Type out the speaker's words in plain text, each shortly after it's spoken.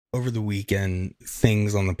Over the weekend,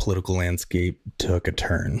 things on the political landscape took a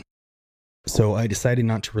turn. So I decided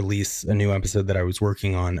not to release a new episode that I was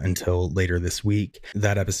working on until later this week.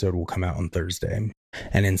 That episode will come out on Thursday,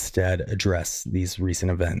 and instead address these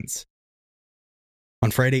recent events.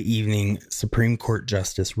 On Friday evening, Supreme Court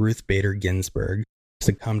Justice Ruth Bader Ginsburg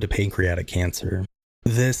succumbed to pancreatic cancer.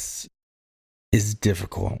 This is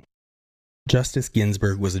difficult. Justice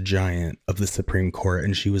Ginsburg was a giant of the Supreme Court,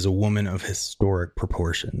 and she was a woman of historic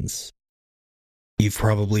proportions. You've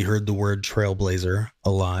probably heard the word trailblazer a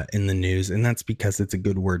lot in the news, and that's because it's a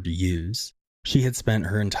good word to use. She had spent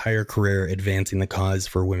her entire career advancing the cause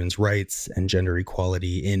for women's rights and gender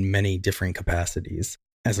equality in many different capacities.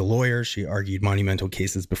 As a lawyer, she argued monumental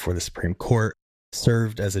cases before the Supreme Court,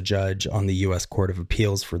 served as a judge on the U.S. Court of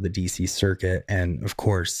Appeals for the D.C. Circuit, and, of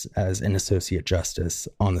course, as an associate justice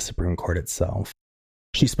on the Supreme Court itself.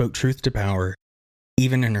 She spoke truth to power,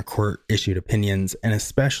 even in her court-issued opinions, and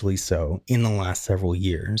especially so in the last several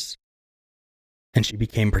years. And she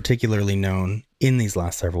became particularly known in these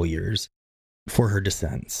last several years for her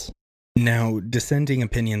dissents. Now, dissenting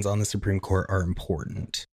opinions on the Supreme Court are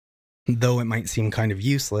important, though it might seem kind of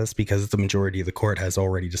useless because the majority of the court has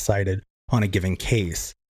already decided on a given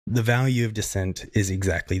case. The value of dissent is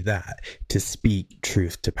exactly that, to speak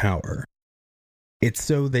truth to power. It's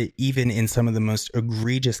so that even in some of the most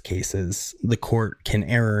egregious cases the court can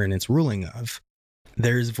err in its ruling of,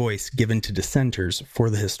 there is voice given to dissenters for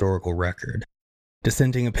the historical record.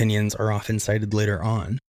 Dissenting opinions are often cited later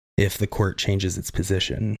on, if the court changes its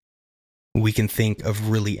position. We can think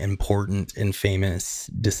of really important and famous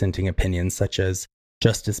dissenting opinions, such as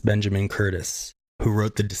Justice Benjamin Curtis, who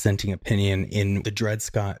wrote the dissenting opinion in the Dred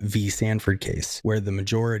Scott v. Sanford case, where the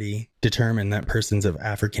majority determined that persons of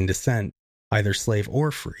African descent, either slave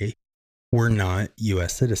or free, were not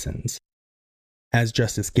U.S. citizens. As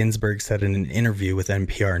Justice Ginsburg said in an interview with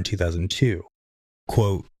NPR in 2002,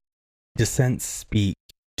 quote, "Dissents speak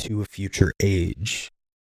to a future age.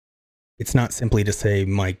 It's not simply to say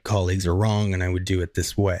my colleagues are wrong and I would do it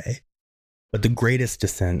this way. But the greatest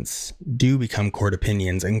dissents do become court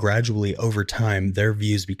opinions, and gradually over time, their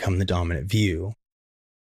views become the dominant view.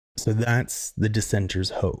 So that's the dissenters'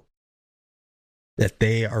 hope. That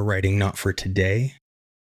they are writing not for today,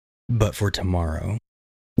 but for tomorrow."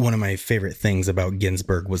 One of my favorite things about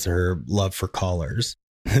Ginsburg was her love for collars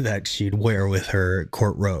that she'd wear with her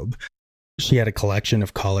court robe. She had a collection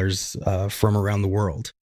of collars from around the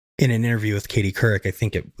world. In an interview with Katie Couric, I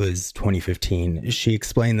think it was 2015, she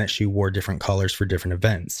explained that she wore different collars for different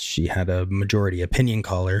events. She had a majority opinion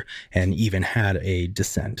collar and even had a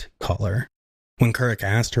dissent collar. When Couric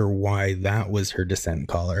asked her why that was her dissent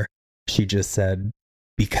collar, she just said,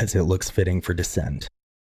 "Because it looks fitting for dissent."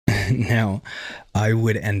 Now, I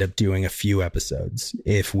would end up doing a few episodes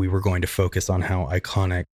if we were going to focus on how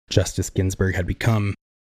iconic Justice Ginsburg had become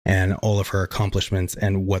and all of her accomplishments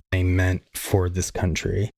and what they meant for this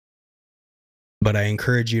country. But I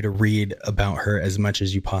encourage you to read about her as much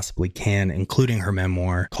as you possibly can, including her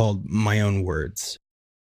memoir called My Own Words.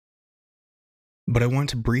 But I want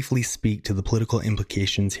to briefly speak to the political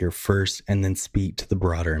implications here first, and then speak to the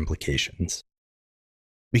broader implications.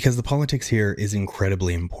 Because the politics here is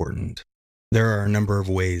incredibly important. There are a number of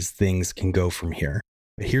ways things can go from here.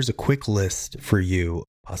 But here's a quick list for you: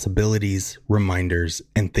 possibilities, reminders,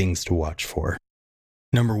 and things to watch for.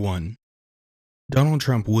 Number 1. Donald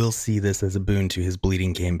Trump will see this as a boon to his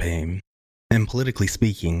bleeding campaign, and politically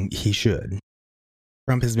speaking, he should.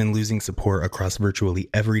 Trump has been losing support across virtually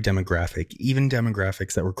every demographic, even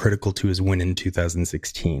demographics that were critical to his win in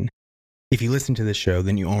 2016. If you listen to this show,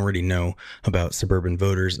 then you already know about suburban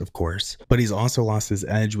voters, of course, but he's also lost his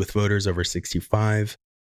edge with voters over 65,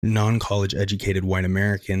 non-college educated white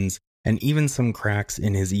Americans, and even some cracks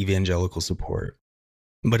in his evangelical support.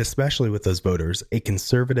 But especially with those voters, a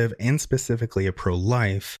conservative and specifically a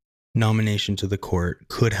pro-life nomination to the court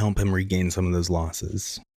could help him regain some of those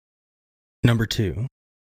losses. Number 2,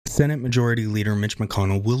 Senate Majority Leader Mitch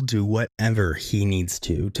McConnell will do whatever he needs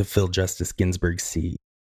to fill Justice Ginsburg's seat.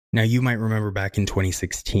 Now, you might remember back in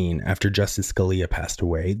 2016, after Justice Scalia passed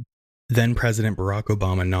away, then President Barack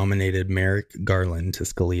Obama nominated Merrick Garland to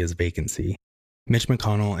Scalia's vacancy. Mitch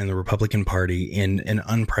McConnell and the Republican Party, in an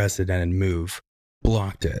unprecedented move,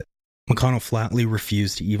 blocked it. McConnell flatly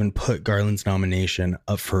refused to even put Garland's nomination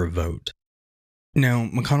up for a vote. Now,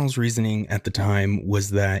 McConnell's reasoning at the time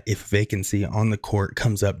was that if vacancy on the court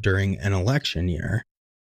comes up during an election year,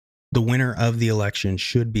 the winner of the election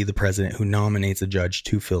should be the president who nominates a judge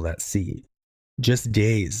to fill that seat. Just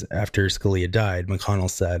days after Scalia died,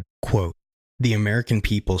 McConnell said, quote, "The American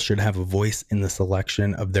people should have a voice in the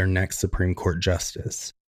selection of their next Supreme Court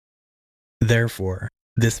justice. Therefore,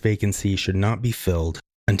 This vacancy should not be filled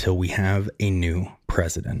until we have a new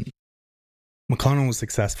president. McConnell was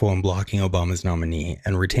successful in blocking Obama's nominee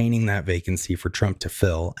and retaining that vacancy for Trump to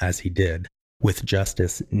fill, as he did, with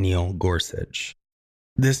Justice Neil Gorsuch.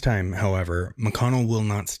 This time, however, McConnell will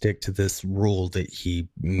not stick to this rule that he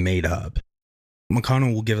made up.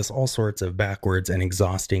 McConnell will give us all sorts of backwards and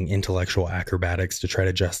exhausting intellectual acrobatics to try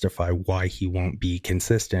to justify why he won't be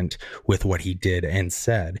consistent with what he did and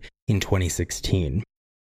said in 2016.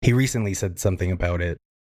 He recently said something about it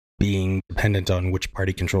being dependent on which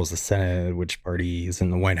party controls the Senate, which party is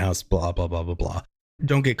in the White House, blah, blah, blah, blah, blah.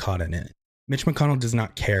 Don't get caught in it. Mitch McConnell does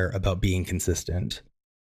not care about being consistent.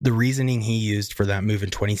 The reasoning he used for that move in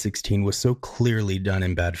 2016 was so clearly done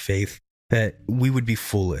in bad faith that we would be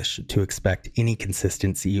foolish to expect any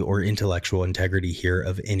consistency or intellectual integrity here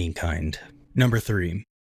of any kind. Number 3.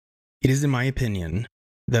 It is, in my opinion,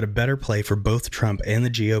 that a better play for both Trump and the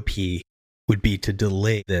GOP would be to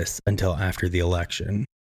delay this until after the election.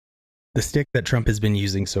 The stick that Trump has been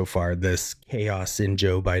using so far, this chaos in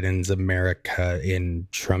Joe Biden's America in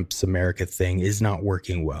Trump's America thing, is not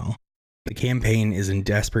working well. The campaign is in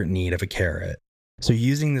desperate need of a carrot. So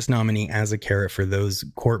using this nominee as a carrot for those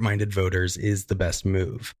court-minded voters is the best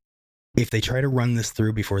move. If they try to run this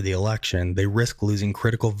through before the election, they risk losing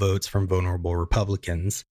critical votes from vulnerable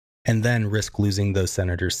Republicans, and then risk losing those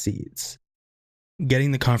senators' seats.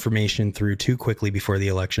 Getting the confirmation through too quickly before the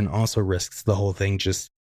election also risks the whole thing just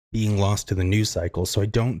being lost to the news cycle, so I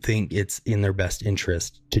don't think it's in their best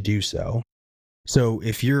interest to do so. So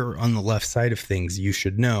if you're on the left side of things, you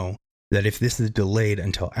should know that if this is delayed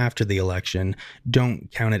until after the election,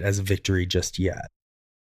 don't count it as a victory just yet.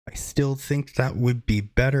 I still think that would be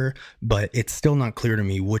better, but it's still not clear to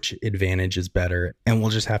me which advantage is better, and we'll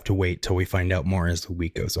just have to wait till we find out more as the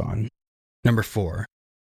week goes on. Number 4.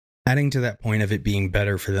 Adding to that point of it being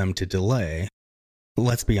better for them to delay,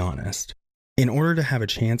 let's be honest. In order to have a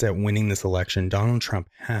chance at winning this election, Donald Trump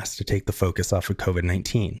has to take the focus off of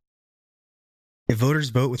COVID-19. If voters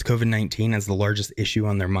vote with COVID-19 as the largest issue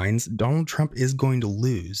on their minds, Donald Trump is going to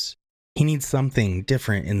lose. He needs something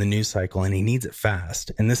different in the news cycle, and he needs it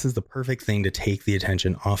fast. And this is the perfect thing to take the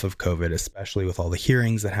attention off of COVID, especially with all the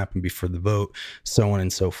hearings that happen before the vote, so on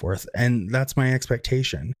and so forth. And that's my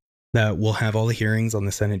expectation, that we'll have all the hearings on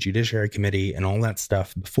the Senate Judiciary Committee and all that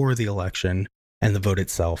stuff before the election and the vote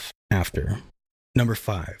itself after. Number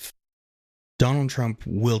 5. Donald Trump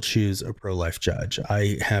will choose a pro-life judge.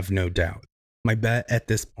 I have no doubt. My bet at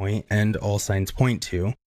this point, and all signs point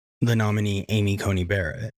to, the nominee Amy Coney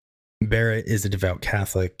Barrett. Barrett is a devout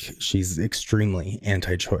Catholic. She's extremely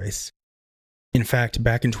anti-choice. In fact,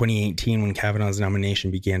 back in 2018, when Kavanaugh's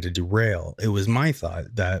nomination began to derail, it was my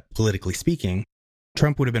thought that, politically speaking,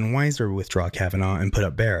 Trump would have been wiser to withdraw Kavanaugh and put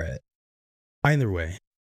up Barrett. Either way,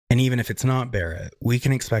 and even if it's not Barrett, we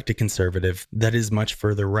can expect a conservative that is much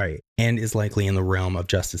further right and is likely in the realm of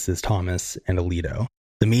Justices Thomas and Alito.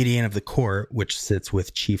 The median of the court, which sits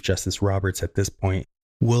with Chief Justice Roberts at this point,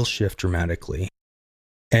 will shift dramatically.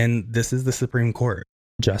 And this is the Supreme Court.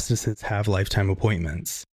 Justices have lifetime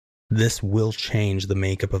appointments. This will change the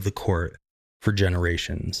makeup of the court for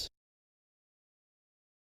generations.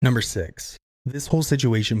 Number 6. This whole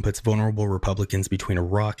situation puts vulnerable Republicans between a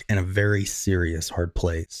rock and a very serious hard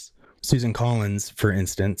place. Susan Collins, for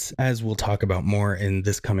instance, as we'll talk about more in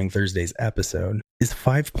this coming Thursday's episode, is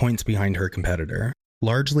 5 points behind her competitor,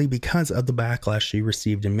 largely because of the backlash she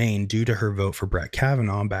received in Maine due to her vote for Brett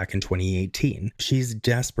Kavanaugh back in 2018. She's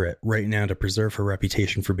desperate right now to preserve her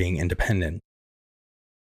reputation for being independent.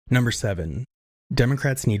 Number 7.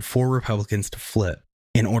 Democrats need 4 Republicans to flip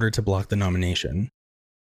in order to block the nomination.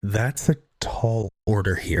 That's a tall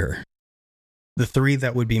order here. The 3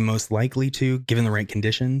 that would be most likely to, given the right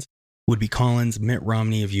conditions, would be Collins, Mitt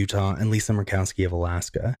Romney of Utah, and Lisa Murkowski of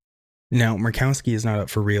Alaska. Now, Murkowski is not up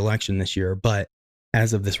for re-election this year, but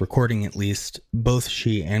as of this recording at least, both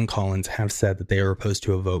she and Collins have said that they are opposed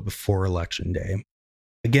to a vote before Election Day.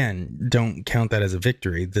 Again, don't count that as a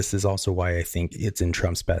victory. This is also why I think it's in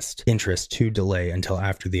Trump's best interest to delay until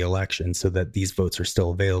after the election so that these votes are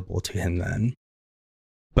still available to him then.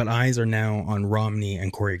 But eyes are now on Romney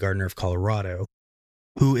and Cory Gardner of Colorado,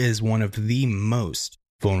 who is one of the most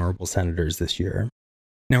vulnerable senators this year.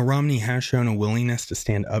 Now, Romney has shown a willingness to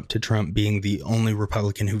stand up to Trump being the only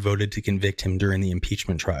Republican who voted to convict him during the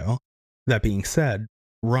impeachment trial. That being said,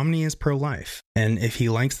 Romney is pro-life, and if he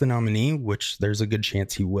likes the nominee, which there's a good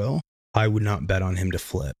chance he will, I would not bet on him to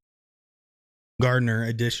flip. Gardner,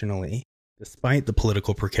 additionally, despite the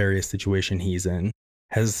political precarious situation he's in,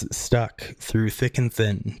 has stuck through thick and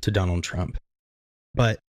thin to Donald Trump.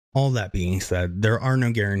 But All that being said, there are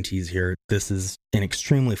no guarantees here. This is an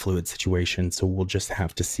extremely fluid situation, so we'll just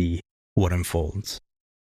have to see what unfolds.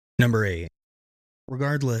 Number 8.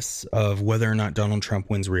 Regardless of whether or not Donald Trump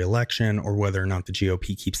wins re-election or whether or not the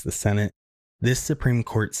GOP keeps the Senate, this Supreme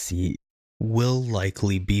Court seat will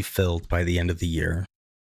likely be filled by the end of the year.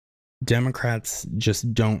 Democrats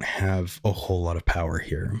just don't have a whole lot of power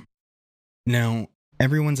here. Now,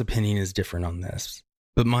 everyone's opinion is different on this,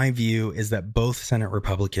 but my view is that both Senate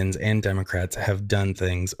Republicans and Democrats have done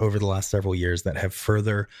things over the last several years that have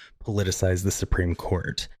further politicized the Supreme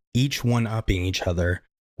Court, each one-upping each other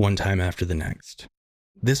one time after the next.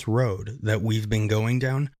 This road that we've been going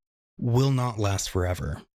down will not last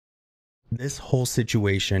forever. This whole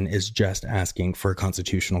situation is just asking for a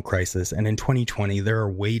constitutional crisis, and in 2020, there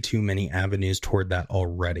are way too many avenues toward that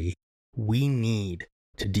already. We need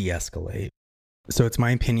to de-escalate. So it's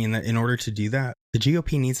my opinion that in order to do that, the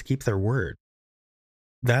GOP needs to keep their word.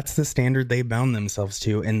 That's the standard they bound themselves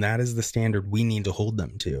to, and that is the standard we need to hold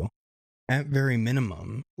them to. At very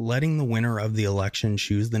minimum, letting the winner of the election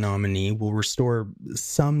choose the nominee will restore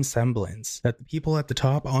some semblance that the people at the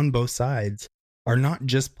top on both sides are not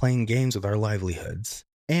just playing games with our livelihoods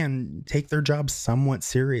and take their jobs somewhat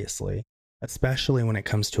seriously, especially when it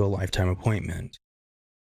comes to a lifetime appointment.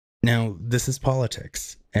 Now, this is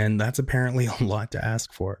politics, and that's apparently a lot to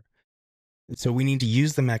ask for. So we need to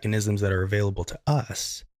use the mechanisms that are available to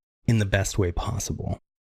us in the best way possible.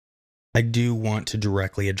 I do want to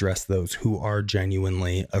directly address those who are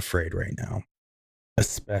genuinely afraid right now,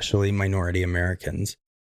 especially minority Americans.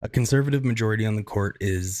 A conservative majority on the court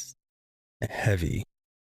is heavy,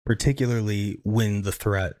 particularly when the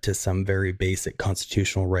threat to some very basic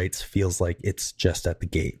constitutional rights feels like it's just at the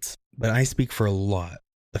gates. But I speak for a lot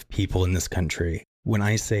of people in this country when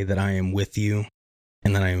I say that I am with you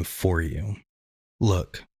and that I am for you.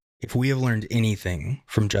 Look, if we have learned anything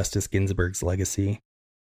from Justice Ginsburg's legacy,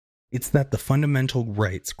 it's that the fundamental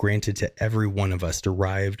rights granted to every one of us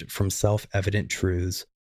derived from self-evident truths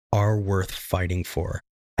are worth fighting for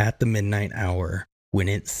at the midnight hour when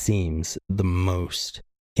it seems the most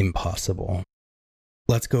impossible.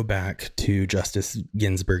 Let's go back to Justice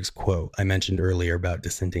Ginsburg's quote I mentioned earlier about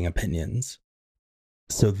dissenting opinions.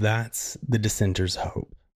 So that's the dissenters'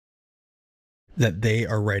 hope. That they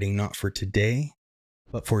are writing not for today,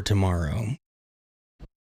 but for tomorrow.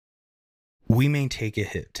 We may take a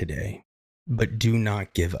hit today, but do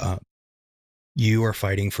not give up. You are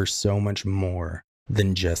fighting for so much more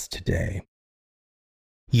than just today.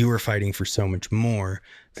 You are fighting for so much more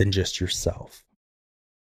than just yourself.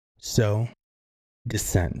 So,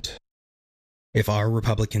 dissent. If our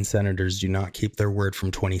Republican senators do not keep their word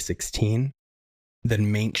from 2016,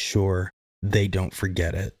 then make sure they don't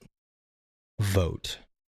forget it. Vote.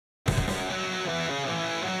 We have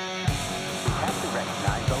to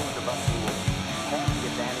recognize those of us who have the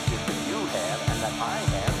advantages that you have and that I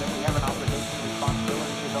have, that we have an obligation and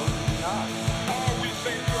responsibility to those who do not. All we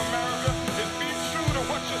say to America is be true to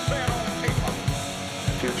what you said on paper.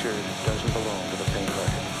 The future doesn't belong to the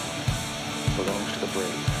faint-hearted. It belongs to the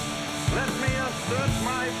brave. Let me assert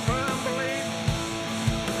my firm belief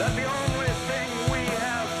that the only thing we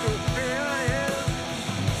have to fear is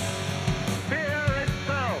fear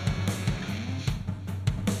itself.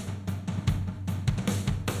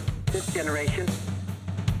 This generation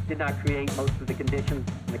did not create most of the conditions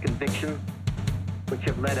and the convictions which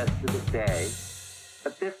have led us to this day,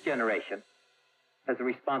 but this generation has a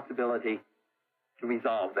responsibility to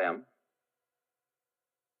resolve them.